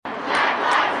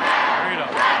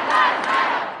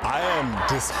am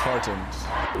disheartened.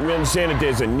 We understand that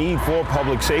there's a need for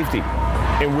public safety,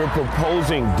 and we're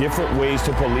proposing different ways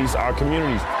to police our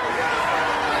communities.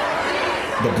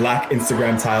 The black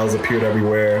Instagram tiles appeared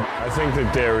everywhere. I think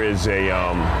that there is a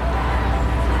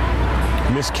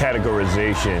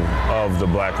miscategorization of the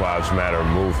Black Lives Matter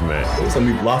movement. So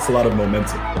we've lost a lot of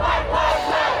momentum.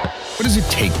 What does it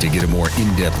take to get a more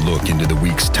in-depth look into the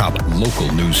week's top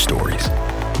local news stories?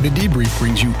 The Debrief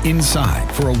brings you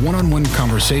inside for a one-on-one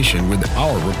conversation with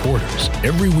our reporters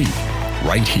every week,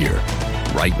 right here,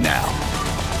 right now.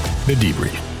 The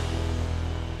Debrief.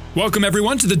 Welcome,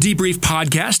 everyone, to the Debrief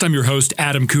podcast. I'm your host,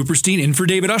 Adam Cooperstein, in for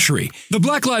David Ushery. The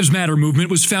Black Lives Matter movement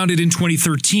was founded in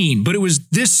 2013, but it was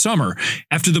this summer,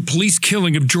 after the police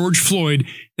killing of George Floyd,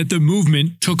 that the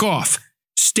movement took off,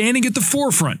 standing at the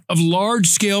forefront of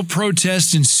large-scale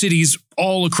protests in cities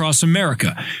all across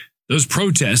America. Those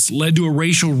protests led to a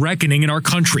racial reckoning in our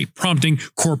country, prompting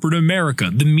corporate America,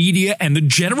 the media, and the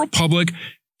general public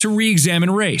to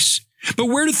re-examine race. But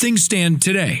where do things stand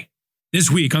today? This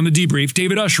week on The Debrief,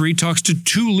 David Ushery talks to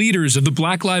two leaders of the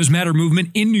Black Lives Matter movement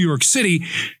in New York City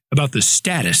about the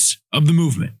status of the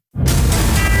movement.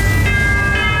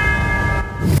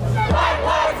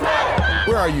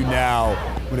 Where are you now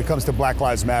when it comes to Black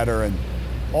Lives Matter and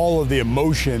all of the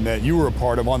emotion that you were a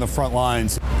part of on the front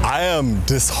lines? I am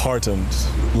disheartened,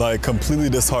 like completely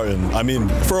disheartened. I mean,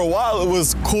 for a while it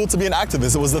was cool to be an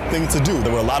activist. It was the thing to do.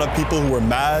 There were a lot of people who were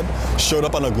mad, showed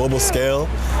up on a global scale,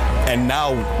 and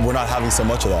now we're not having so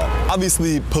much of that.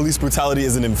 Obviously, police brutality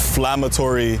is an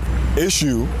inflammatory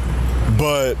issue,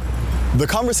 but the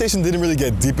conversation didn't really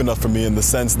get deep enough for me in the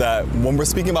sense that when we're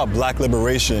speaking about black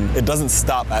liberation, it doesn't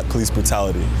stop at police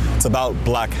brutality. It's about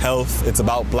black health, it's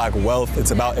about black wealth,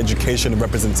 it's about education and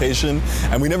representation,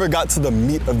 and we never got to the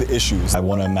meat of the issues. I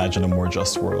want to imagine a more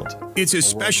just world. It's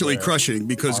especially crushing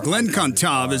because Glenn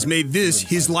Kantav has made this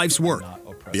his life's work.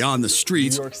 Beyond the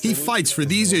streets, he fights for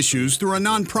these issues through a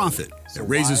nonprofit that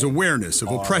raises awareness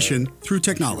of oppression through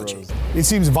technology. It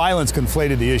seems violence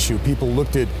conflated the issue. People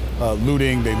looked at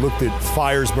looting, they looked at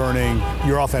fires burning.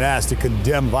 You're often asked to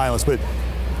condemn violence, but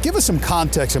give us some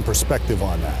context and perspective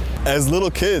on that. As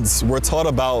little kids, we're taught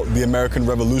about the American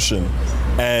Revolution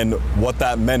and what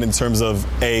that meant in terms of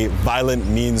a violent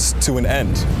means to an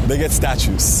end. They get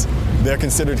statues. They're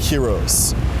considered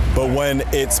heroes. But when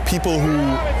it's people who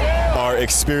are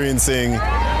experiencing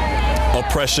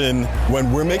oppression,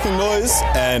 when we're making noise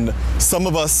and some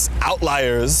of us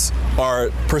outliers are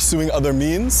pursuing other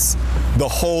means, the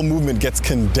whole movement gets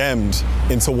condemned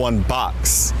into one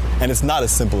box. And it's not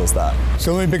as simple as that.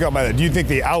 So let me pick up by that. Do you think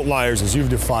the outliers, as you've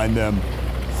defined them,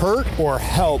 hurt or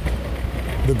help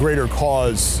the greater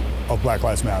cause of Black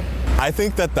Lives Matter? I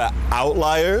think that the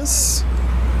outliers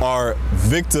are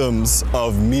victims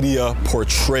of media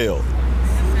portrayal,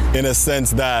 in a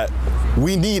sense that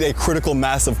we need a critical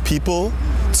mass of people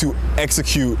to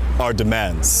execute our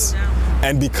demands.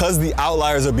 And because the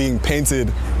outliers are being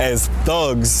painted as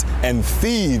thugs and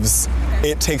thieves,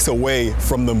 it takes away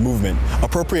from the movement.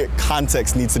 Appropriate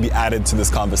context needs to be added to this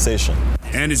conversation.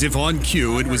 And as if on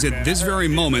cue, it was at this very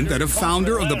moment that a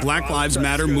founder of the Black Lives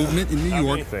Matter movement in New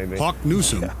York, Hawk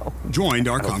Newsome, joined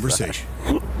our conversation.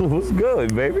 What's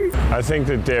good, baby? I think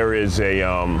that there is a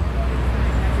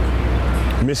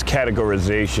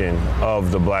miscategorization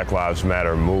of the Black Lives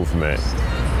Matter movement.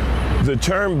 The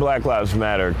term Black Lives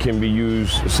Matter can be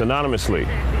used synonymously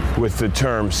with the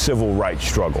term civil rights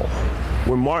struggle.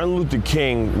 When Martin Luther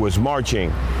King was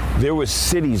marching, there were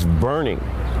cities burning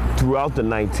throughout the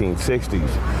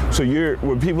 1960s. So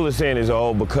what people are saying is,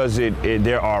 oh, because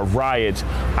there are riots,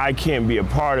 I can't be a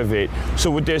part of it.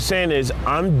 So what they're saying is,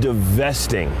 I'm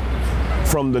divesting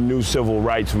from the new civil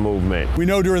rights movement. We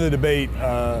know during the debate,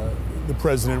 the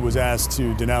president was asked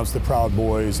to denounce the Proud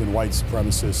Boys and white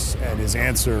supremacists, and his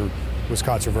answer was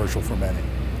controversial for many.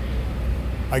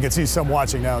 I can see some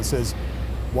watching now and says,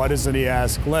 why doesn't he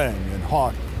ask Glenn and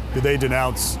Hawk? Did they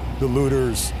denounce the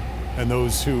looters and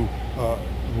those who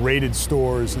raided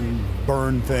stores and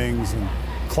burned things and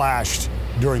clashed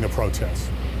during the protests?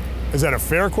 Is that a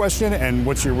fair question? And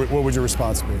what would your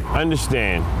response be? I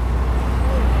understand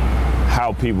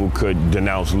how people could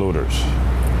denounce looters.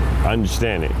 I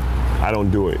understand it. I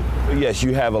don't do it. Yes,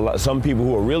 you have some people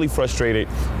who are really frustrated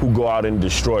who go out and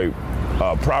destroy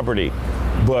property.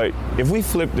 But if we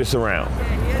flip this around,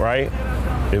 right?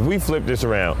 If we flip this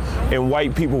around and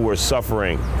white people were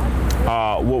suffering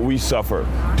what we suffer,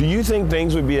 do you think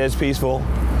things would be as peaceful?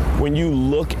 When you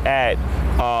look at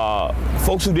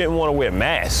folks who didn't want to wear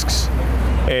masks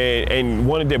and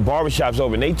wanted their barbershops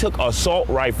open, they took assault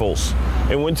rifles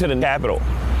and went to the Capitol,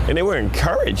 and they were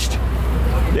encouraged.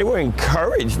 They were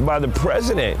encouraged by the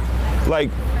president. Like,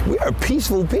 we are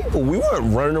peaceful people. We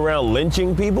weren't running around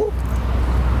lynching people,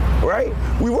 right?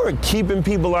 We weren't keeping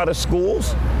people out of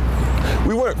schools.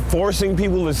 We weren't forcing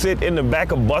people to sit in the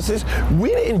back of buses. We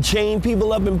didn't chain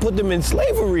people up and put them in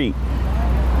slavery.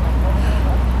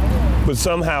 But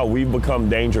somehow we've become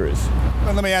dangerous.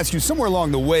 And let me ask you, somewhere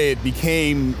along the way, it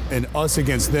became an us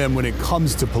against them when it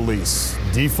comes to police.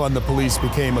 Defund the police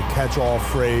became a catch-all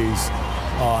phrase.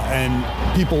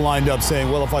 And people lined up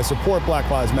saying, well, if I support Black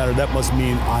Lives Matter, that must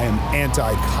mean I am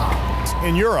anti-cop.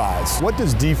 In your eyes, what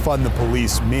does defund the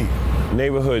police mean?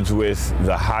 Neighborhoods with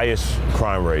the highest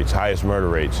crime rates, highest murder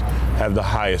rates, have the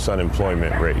highest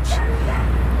unemployment rates.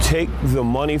 Take the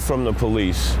money from the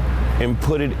police and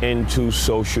put it into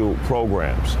social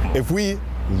programs. If we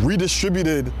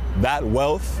redistributed that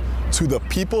wealth to the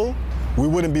people, we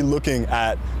wouldn't be looking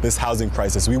at this housing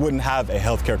crisis. We wouldn't have a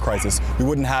healthcare crisis. We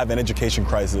wouldn't have an education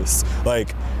crisis.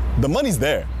 Like, the money's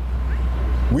there.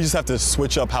 We just have to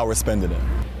switch up how we're spending it.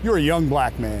 You're a young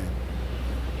black man.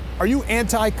 Are you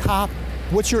anti-cop?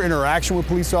 What's your interaction with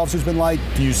police officers been like?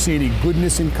 Do you see any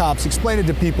goodness in cops? Explain it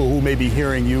to people who may be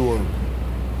hearing you or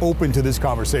open to this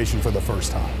conversation for the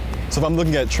first time. So if I'm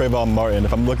looking at Trayvon Martin,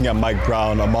 if I'm looking at Mike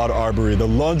Brown, Ahmaud Arbery, the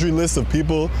laundry list of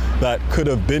people that could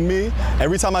have been me,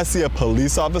 every time I see a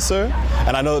police officer,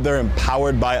 and I know that they're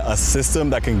empowered by a system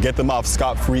that can get them off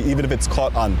scot-free, even if it's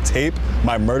caught on tape,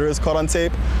 my murder is caught on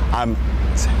tape, I'm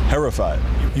terrified.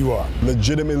 You are?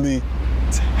 Legitimately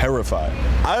terrified.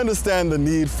 I understand the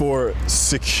need for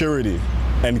security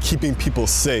and keeping people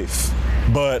safe,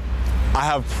 but I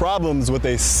have problems with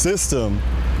a system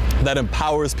that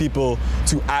empowers people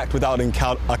to act without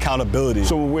accountability.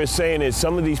 So what we're saying is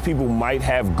some of these people might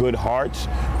have good hearts,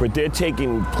 but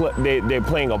they're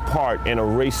playing a part in a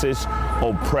racist,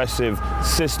 oppressive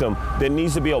system that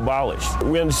needs to be abolished.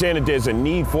 We understand that there's a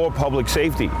need for public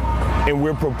safety, and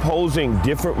we're proposing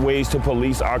different ways to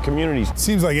police our communities. It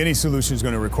seems like any solution is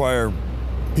going to require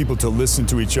people to listen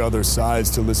to each other,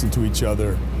 sides to listen to each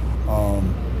other.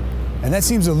 And that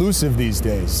seems elusive these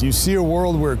days. You see a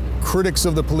world where critics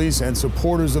of the police and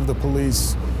supporters of the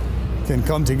police can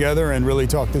come together and really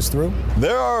talk this through?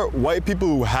 There are white people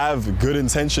who have good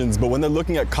intentions, but when they're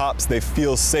looking at cops, they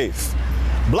feel safe.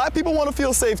 Black people want to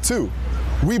feel safe too.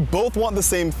 We both want the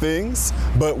same things,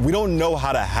 but we don't know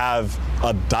how to have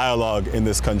a dialogue in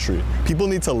this country. People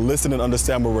need to listen and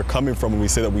understand where we're coming from when we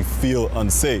say that we feel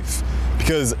unsafe.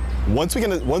 Because once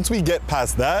we get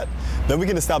past that, then we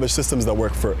can establish systems that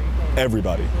work for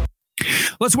everybody.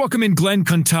 Let's welcome in Glenn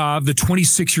Kontov, the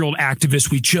 26-year-old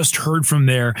activist we just heard from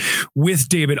there with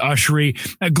David Ushery.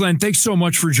 Glenn, thanks so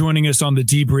much for joining us on The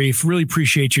Debrief. Really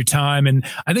appreciate your time. And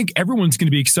I think everyone's going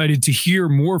to be excited to hear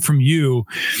more from you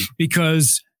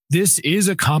because this is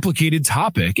a complicated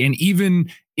topic. And even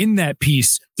in that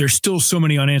piece, there's still so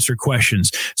many unanswered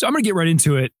questions. So I'm going to get right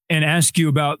into it and ask you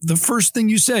about the first thing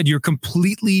you said. You're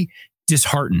completely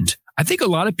disheartened. I think a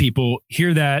lot of people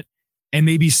hear that and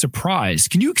may be surprised.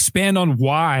 Can you expand on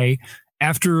why,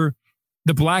 after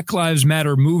the Black Lives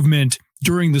Matter movement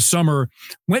during the summer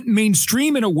went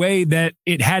mainstream in a way that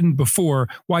it hadn't before,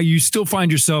 why you still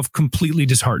find yourself completely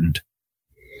disheartened?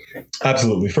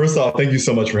 Absolutely. First off, thank you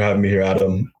so much for having me here,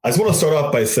 Adam. I just want to start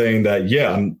off by saying that,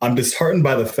 I'm disheartened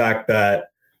by the fact that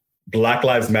Black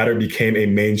Lives Matter became a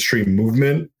mainstream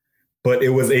movement, but it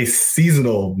was a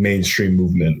seasonal mainstream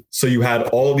movement. So you had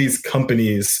all these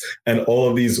companies and all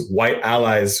of these white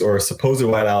allies or supposed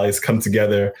white allies come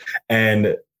together,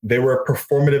 and they were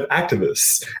performative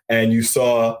activists. And you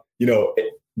saw,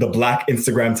 the Black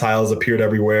Instagram tiles appeared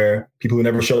everywhere. People who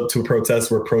never showed up to a protest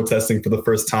were protesting for the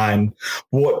first time.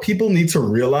 What people need to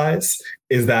realize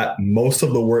is that most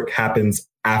of the work happens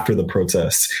after the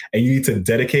protests, and you need to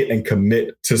dedicate and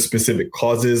commit to specific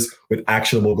causes with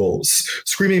actionable goals.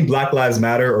 Screaming Black Lives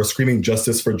Matter or screaming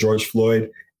justice for George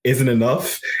Floyd isn't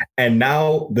enough. And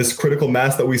now this critical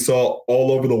mass that we saw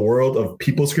all over the world of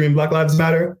people screaming Black Lives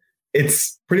Matter,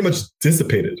 it's pretty much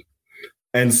dissipated.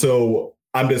 And so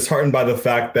I'm disheartened by the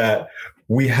fact that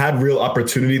we had real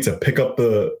opportunity to pick up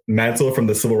the mantle from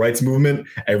the civil rights movement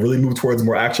and really move towards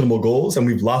more actionable goals, and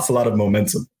we've lost a lot of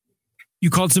momentum. You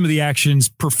called some of the actions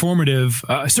performative.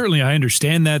 Certainly, I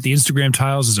understand that. The Instagram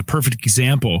tiles is a perfect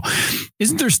example.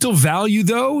 Isn't there still value,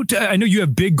 though? I know you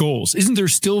have big goals. Isn't there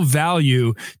still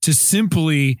value to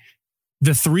simply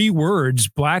the three words,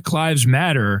 Black Lives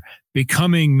Matter,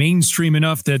 becoming mainstream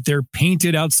enough that they're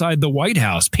painted outside the White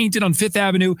House, painted on Fifth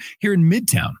Avenue here in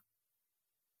Midtown?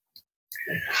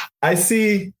 I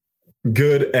see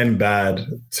good and bad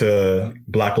to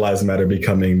Black Lives Matter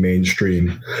becoming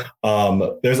mainstream.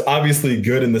 There's obviously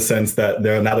good in the sense that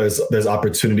there's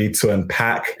opportunity to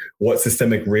unpack what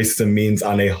systemic racism means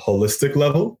on a holistic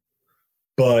level.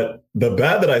 But the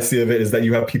bad that I see of it is that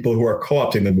you have people who are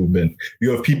co-opting the movement.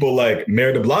 You have people like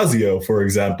Mayor de Blasio, for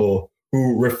example,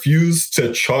 who refused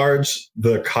to charge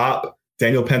the cop,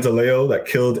 Daniel Pantaleo, that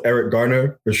killed Eric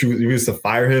Garner, refused to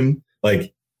fire him,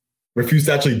 like refused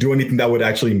to actually do anything that would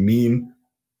actually mean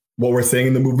what we're saying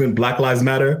in the movement, Black Lives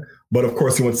Matter. But of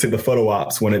course, he wants to take the photo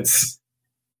ops when it's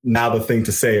now the thing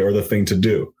to say or the thing to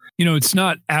do. You know, it's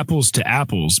not apples to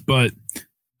apples, but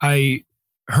I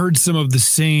heard some of the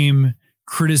same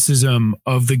criticism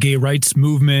of the gay rights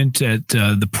movement at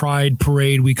the Pride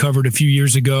Parade we covered a few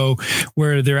years ago,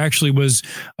 where there actually was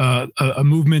a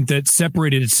movement that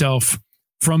separated itself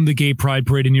from the Gay Pride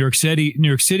Parade in New York City,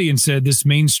 and said this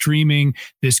mainstreaming,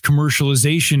 this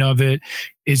commercialization of it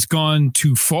is gone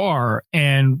too far,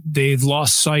 and they've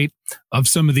lost sight of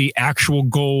some of the actual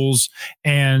goals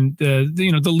and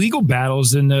the legal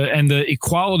battles and the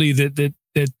equality that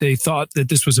they thought that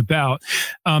this was about.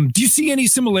 Do you see any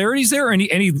similarities there?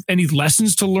 Any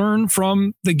lessons to learn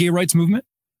from the gay rights movement?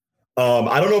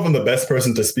 I don't know if I'm the best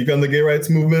person to speak on the gay rights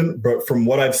movement, but from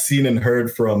what I've seen and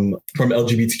heard from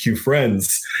LGBTQ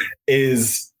friends,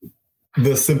 is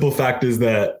the simple fact is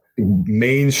that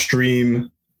mainstream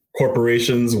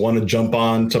corporations want to jump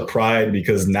on to Pride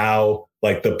because now,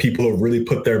 like, the people who really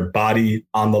put their body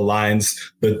on the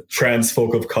lines, the trans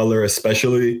folk of color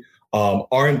especially,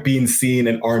 aren't being seen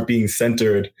and aren't being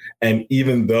centered. And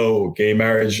even though gay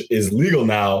marriage is legal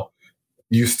now,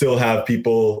 you still have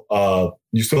people,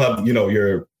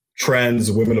 your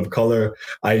trans women of color.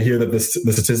 I hear that the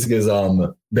statistic is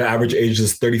the average age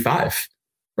is 35,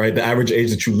 right? The average age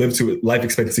that you live to, life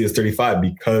expectancy is 35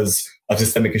 because of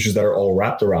systemic issues that are all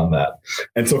wrapped around that.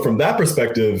 And so from that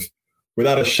perspective,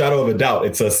 without a shadow of a doubt,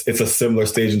 it's a similar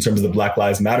stage in terms of the Black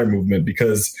Lives Matter movement,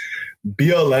 because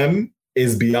BLM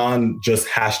is beyond just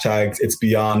hashtags. It's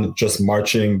beyond just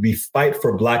marching. The fight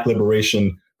for Black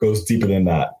liberation goes deeper than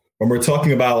that. When we're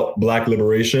talking about Black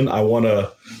liberation, I want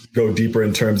to go deeper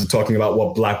in terms of talking about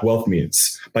what Black wealth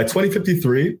means. By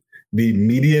 2053, the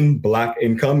median Black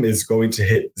income is going to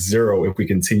hit 0 if we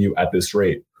continue at this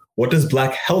rate. What does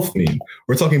Black health mean?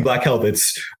 We're talking Black health.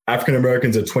 It's African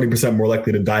Americans are 20% more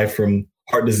likely to die from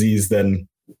heart disease than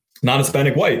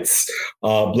non-Hispanic whites.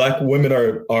 Black women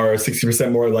are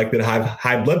 60% more likely to have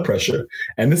high blood pressure.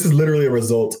 And this is literally a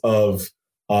result of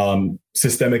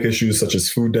systemic issues such as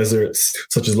food deserts,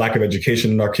 such as lack of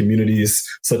education in our communities,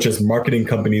 such as marketing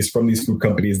companies from these food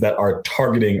companies that are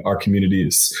targeting our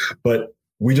communities. But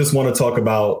we just want to talk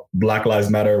about Black Lives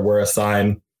Matter, wear a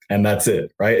sign, and that's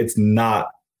it, right? It's not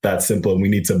that simple, and we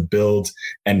need to build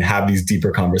and have these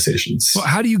deeper conversations. Well,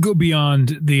 how do you go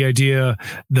beyond the idea,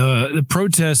 the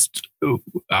protests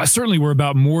certainly were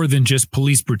about more than just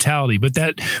police brutality, but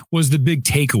that was the big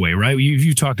takeaway, right?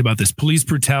 You talked about this. Police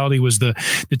brutality was the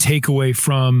takeaway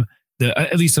from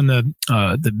at least on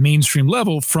the mainstream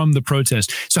level from the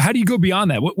protest. So how do you go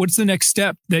beyond that? What's the next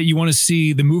step that you want to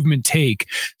see the movement take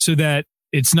so that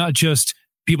it's not just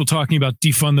people talking about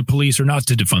defund the police or not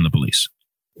to defund the police?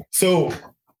 So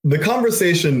the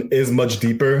conversation is much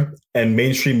deeper, and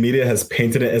mainstream media has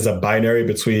painted it as a binary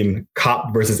between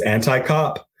cop versus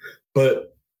anti-cop.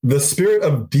 But the spirit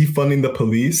of defunding the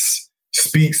police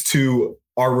speaks to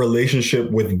our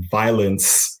relationship with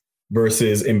violence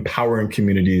versus empowering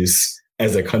communities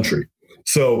as a country.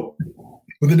 So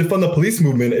with the defund the police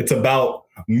movement, it's about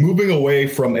moving away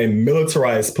from a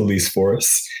militarized police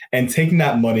force and taking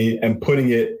that money and putting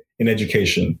it in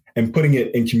education and putting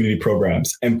it in community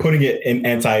programs and putting it in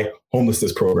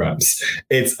anti-homelessness programs.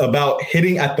 It's about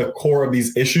hitting at the core of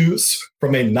these issues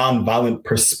from a nonviolent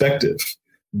perspective.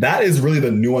 That is really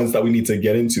the nuance that we need to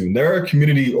get into. And there are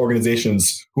community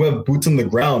organizations who have boots on the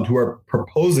ground who are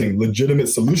proposing legitimate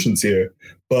solutions here,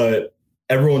 but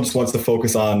everyone just wants to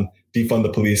focus on defund the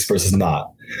police versus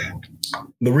not.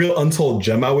 The real untold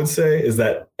gem, I would say, is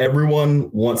that everyone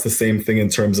wants the same thing in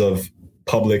terms of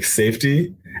public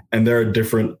safety, and there are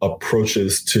different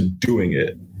approaches to doing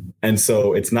it. And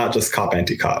so it's not just cop,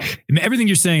 anti-cop. Everything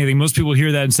you're saying, I think most people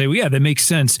hear that and say, well, yeah, that makes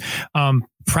sense.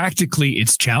 Practically,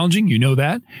 it's challenging. You know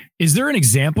that. Is there an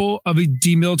example of a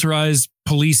demilitarized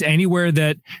police anywhere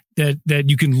that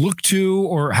you can look to?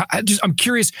 Or I'm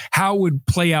curious how it would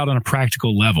play out on a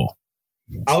practical level.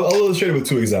 I'll illustrate it with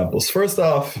two examples. First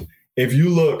off, if you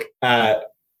look at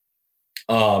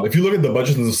the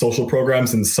budgets of social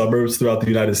programs in suburbs throughout the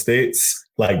United States,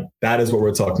 like that is what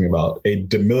we're talking about. A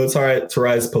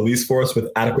demilitarized police force with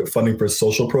adequate funding for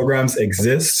social programs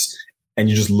exists, and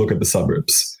you just look at the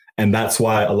suburbs. And that's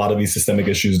why a lot of these systemic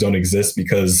issues don't exist,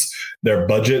 because their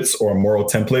budgets or moral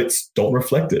templates don't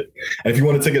reflect it. And if you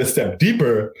want to take it a step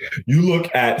deeper, you look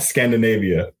at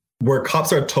Scandinavia, where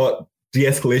cops are taught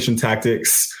de-escalation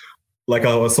tactics like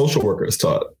a social worker is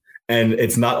taught. And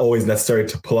it's not always necessary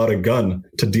to pull out a gun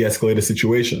to de-escalate a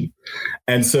situation.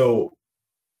 And so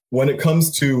when it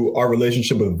comes to our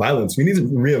relationship with violence, we need to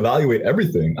reevaluate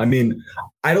everything. I mean,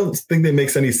 I don't think it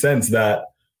makes any sense that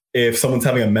if someone's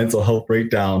having a mental health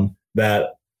breakdown,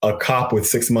 that a cop with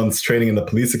 6 months training in the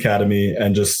police academy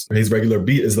and just his regular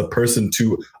beat is the person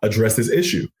to address this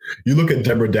issue. You look at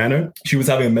Deborah Danner, she was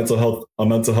having a mental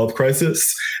health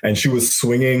crisis, and she was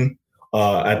swinging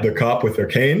at the cop with her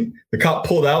cane. The cop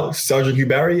pulled out, Sergeant Hugh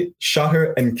Barry shot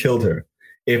her and killed her.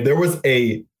 If there was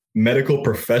a medical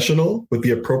professional with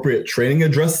the appropriate training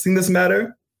addressing this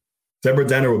matter, Deborah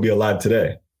Danner would be alive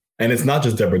today. And it's not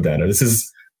just Deborah Danner. This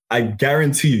is, I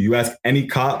guarantee you ask any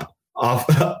cop off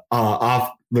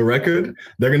the record,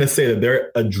 they're going to say that they're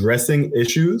addressing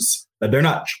issues that they're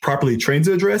not properly trained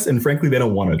to address, and frankly, they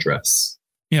don't want to address.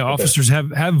 Yeah, officers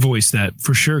have voiced that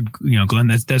for sure. Glenn,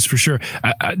 that's for sure.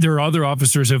 There are other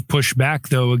officers have pushed back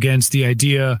though against the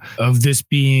idea of this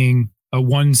being a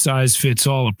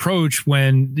one-size-fits-all approach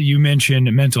when you mentioned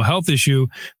a mental health issue,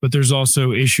 but there's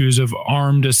also issues of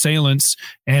armed assailants,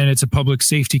 and it's a public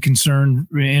safety concern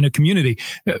in a community.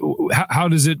 How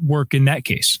does it work in that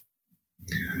case?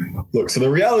 Look, so the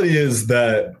reality is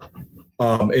that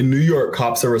in New York,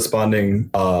 cops are responding.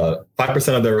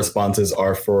 5% of their responses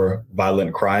are for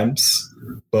violent crimes.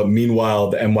 But meanwhile,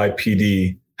 the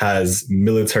NYPD has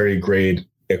military-grade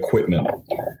equipment.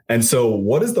 And so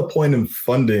what is the point in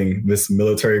funding this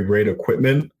military-grade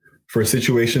equipment for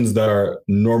situations that are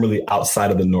normally outside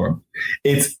of the norm?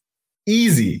 It's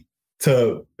easy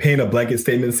to paint a blanket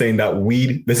statement saying that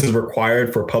this is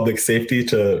required for public safety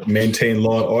to maintain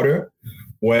law and order,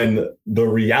 when the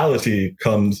reality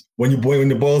comes, when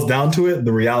it boils down to it,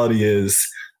 the reality is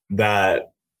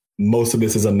that most of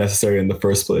this is unnecessary in the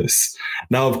first place.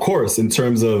 Now, of course, in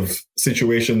terms of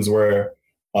situations where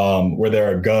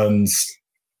there are guns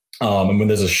and when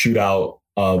there's a shootout,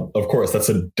 of course, that's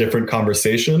a different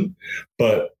conversation.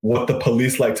 But what the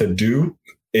police like to do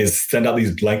is send out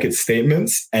these blanket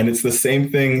statements. And it's the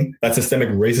same thing that systemic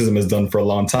racism has done for a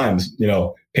long time,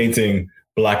 painting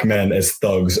Black men as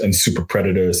thugs and super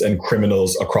predators and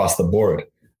criminals across the board.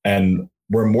 And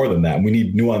we're more than that. We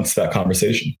need nuance to that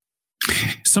conversation.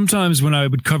 Sometimes when I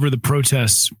would cover the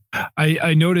protests,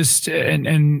 I noticed,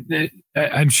 and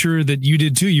I'm sure that you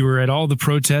did too, you were at all the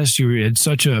protests, you had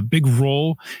such a big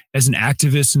role as an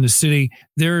activist in the city.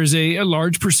 There is a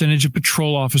large percentage of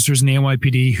patrol officers in the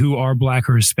NYPD who are Black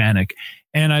or Hispanic.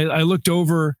 And I looked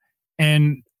over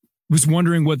and was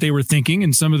wondering what they were thinking.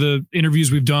 And some of the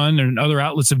interviews we've done and other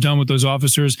outlets have done with those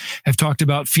officers have talked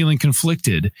about feeling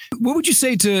conflicted. What would you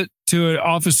say to an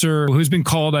officer who's been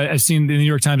called, I've seen in the New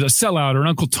York Times, a sellout or an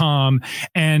Uncle Tom,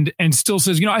 and still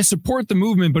says, I support the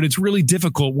movement, but it's really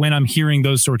difficult when I'm hearing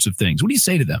those sorts of things? What do you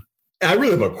say to them? I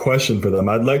really have a question for them.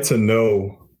 I'd like to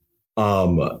know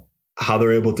how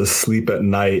they're able to sleep at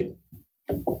night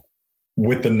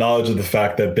with the knowledge of the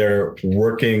fact that they're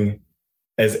working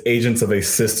as agents of a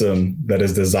system that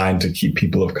is designed to keep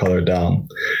people of color down.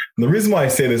 And the reason why I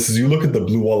say this is you look at the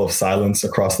blue wall of silence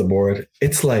across the board,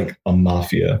 it's like a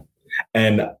mafia.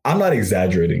 And I'm not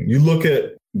exaggerating. You look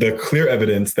at the clear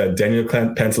evidence that Daniel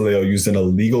Pantaleo used an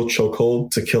illegal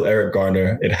chokehold to kill Eric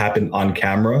Garner. It happened on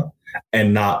camera,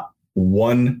 and not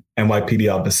one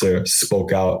NYPD officer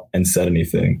spoke out and said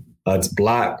anything. It's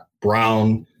Black,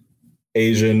 brown,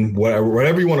 Asian,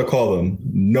 whatever you want to call them,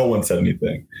 no one said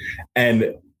anything.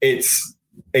 And it's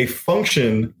a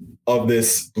function of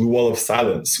this blue wall of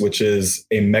silence, which is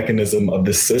a mechanism of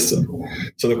this system.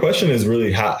 So the question is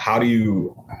really, how do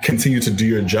you continue to do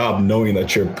your job knowing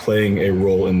that you're playing a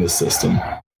role in this system?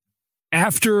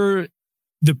 After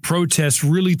the protests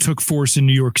really took force in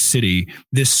New York City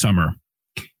this summer,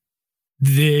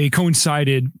 they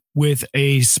coincided with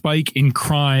a spike in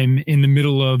crime in the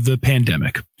middle of the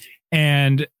pandemic.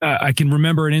 And I can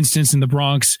remember an instance in the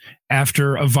Bronx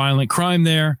after a violent crime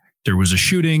there was a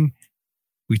shooting.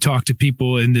 We talked to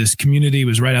people in this community. It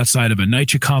was right outside of a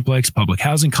NYCHA complex, public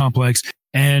housing complex.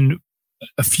 And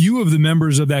a few of the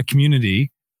members of that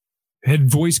community had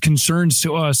voiced concerns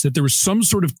to us that there was some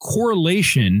sort of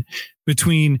correlation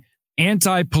between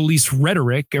anti-police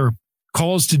rhetoric or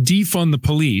calls to defund the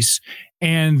police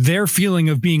and their feeling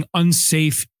of being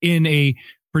unsafe in a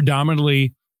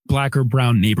predominantly Black or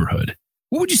brown neighborhood.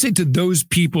 What would you say to those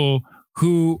people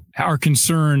who are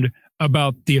concerned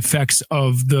about the effects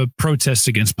of the protests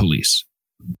against police?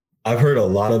 I've heard a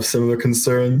lot of similar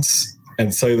concerns,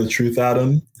 and to tell you the truth,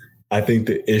 Adam, I think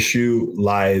the issue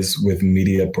lies with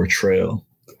media portrayal.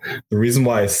 The reason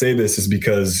why I say this is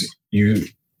because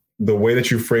the way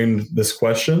that you framed this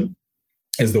question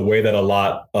is the way that a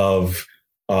lot of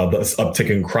this uptick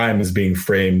in crime is being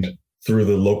framed through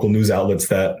the local news outlets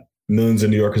that millions of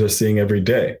New Yorkers are seeing every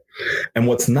day. And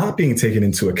what's not being taken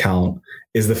into account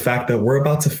is the fact that we're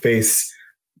about to face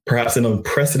perhaps an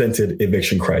unprecedented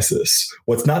eviction crisis.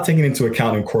 What's not taken into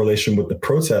account in correlation with the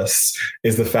protests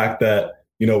is the fact that,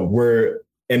 we're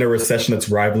in a recession that's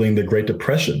rivaling the Great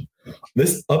Depression.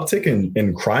 This uptick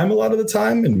in crime a lot of the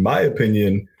time, in my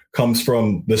opinion, comes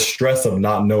from the stress of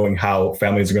not knowing how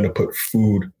families are going to put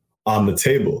food on the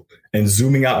table and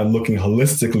zooming out and looking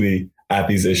holistically at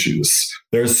these issues.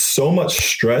 There's so much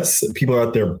stress that people are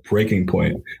at their breaking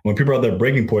point. When people are at their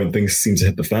breaking point, things seem to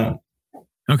hit the fan.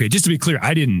 Okay, just to be clear,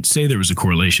 I didn't say there was a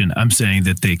correlation. I'm saying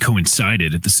that they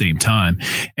coincided at the same time.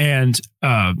 And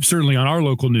certainly on our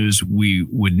local news, we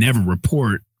would never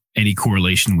report any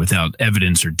correlation without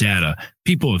evidence or data.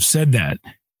 People have said that.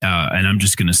 And I'm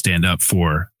just going to stand up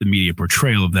for the media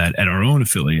portrayal of that at our own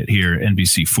affiliate here,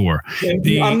 NBC4.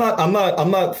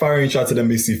 I'm not firing shots at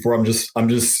NBC4. I'm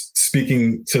just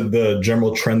speaking to the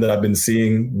general trend that I've been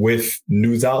seeing with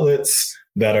news outlets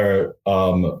that are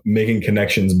making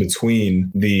connections between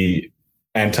the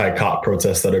anti-cop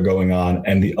protests that are going on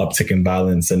and the uptick in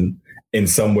violence, and in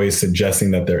some ways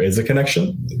suggesting that there is a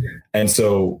connection. And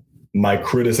so my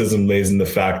criticism lays in the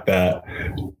fact that,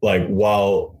 like,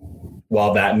 while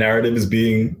that narrative is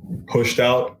being pushed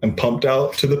out and pumped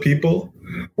out to the people,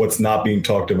 what's not being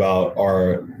talked about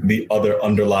are the other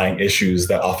underlying issues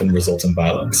that often result in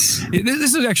violence.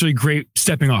 This is actually a great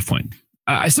stepping off point.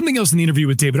 Something else in the interview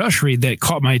with David Ushery that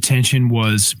caught my attention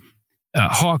was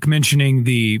Hawk mentioning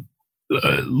the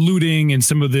looting and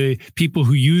some of the people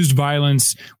who used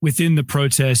violence within the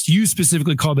protest. You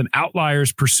specifically called them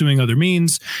outliers pursuing other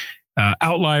means,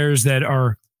 outliers that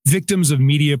are victims of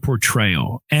media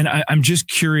portrayal. And I'm just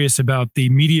curious about the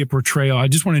media portrayal. I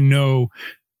just want to know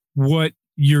what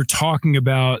you're talking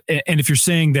about. And if you're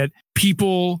saying that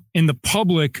people in the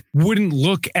public wouldn't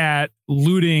look at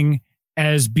looting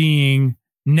as being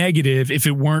negative if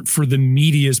it weren't for the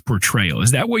media's portrayal. Is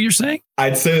that what you're saying?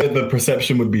 I'd say that the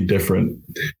perception would be different.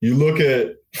 You look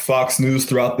at Fox News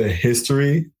throughout the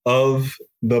history of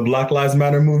the Black Lives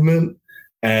Matter movement,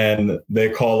 and they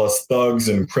call us thugs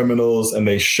and criminals, and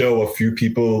they show a few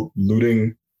people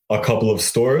looting a couple of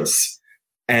stores,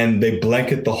 and they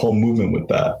blanket the whole movement with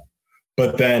that.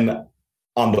 But then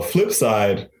on the flip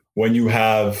side, when you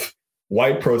have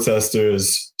white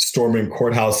protesters storming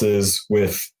courthouses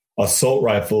with assault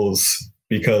rifles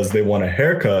because they want a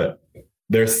haircut,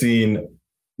 they're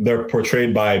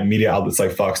portrayed by media outlets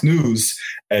like Fox News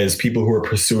as people who are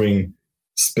pursuing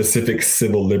specific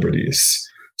civil liberties.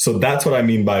 So that's what I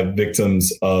mean by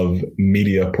victims of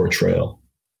media portrayal.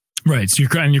 Right. So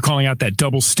you're calling out that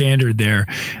double standard there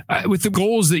with the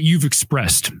goals that you've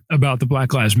expressed about the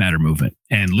Black Lives Matter movement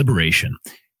and liberation.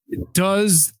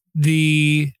 Does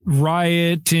the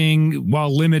rioting,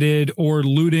 while limited, or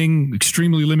looting,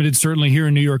 extremely limited, certainly here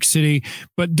in New York City,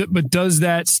 but does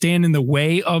that stand in the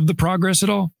way of the progress at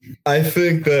all? I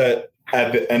think that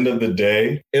at the end of the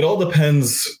day, it all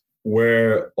depends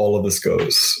where all of this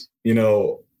goes.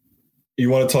 You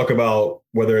want to talk about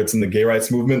whether it's in the gay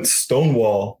rights movement,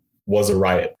 Stonewall was a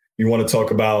riot. You want to talk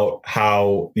about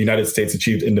how the United States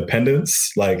achieved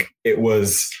independence, like it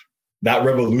was that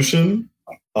revolution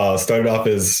started off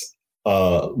as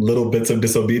little bits of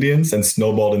disobedience and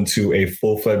snowballed into a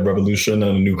full-fledged revolution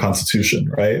and a new constitution,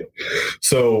 right?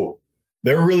 So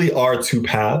there really are two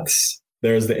paths.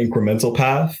 There's the incremental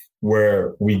path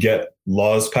where we get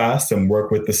laws passed and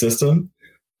work with the system,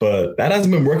 but that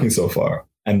hasn't been working so far.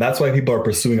 And that's why people are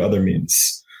pursuing other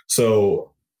means.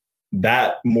 So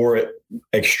that more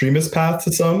extremist path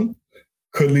to some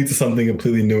could lead to something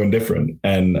completely new and different.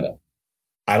 And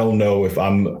I don't know if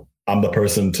I'm the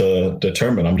person to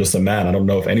determine. I'm just a man. I don't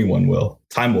know if anyone will.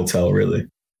 Time will tell, really.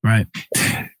 Right.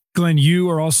 Glenn, you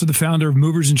are also the founder of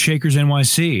Movers and Shakers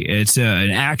NYC. It's an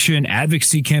action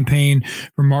advocacy campaign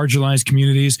for marginalized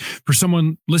communities. For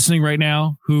someone listening right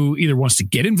now who either wants to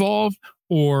get involved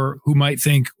or who might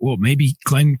think, well, maybe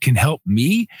Glenn can help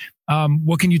me,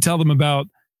 what can you tell them about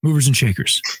Movers and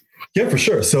Shakers? Yeah, for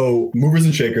sure. So Movers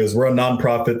and Shakers, we're a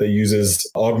nonprofit that uses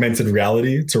augmented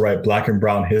reality to write Black and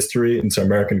Brown history into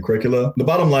American curricula. The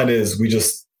bottom line is we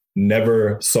just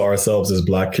never saw ourselves as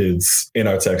Black kids in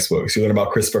our textbooks. You learn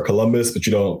about Christopher Columbus,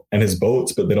 and his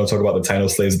boats, but they don't talk about the Taino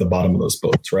slaves at the bottom of those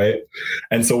boats, right?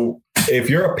 And so if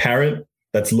you're a parent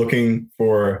that's looking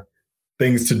for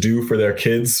things to do for their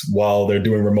kids while they're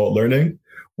doing remote learning,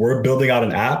 we're building out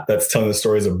an app that's telling the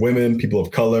stories of women, people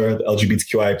of color, the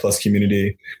LGBTQIA plus community.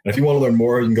 And if you want to learn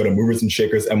more, you can go to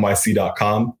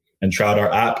moversandShakersNYC.com and try out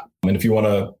our app. And if you want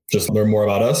to just learn more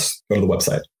about us, go to the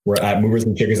website. We're at Movers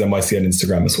and Shakers NYC on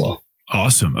Instagram as well.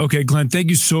 Awesome. Okay, Glenn, thank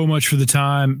you so much for the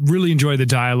time. Really enjoyed the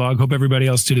dialogue. Hope everybody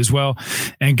else did as well.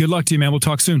 And good luck to you, man. We'll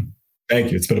talk soon.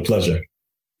 Thank you. It's been a pleasure.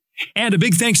 And a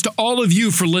big thanks to all of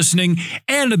you for listening,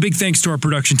 and a big thanks to our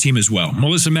production team as well.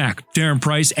 Melissa Mack, Darren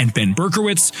Price, and Ben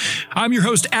Berkowitz. I'm your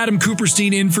host, Adam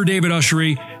Cooperstein, in for David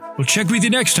Ushery. We'll check with you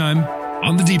next time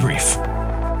on The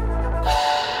Debrief.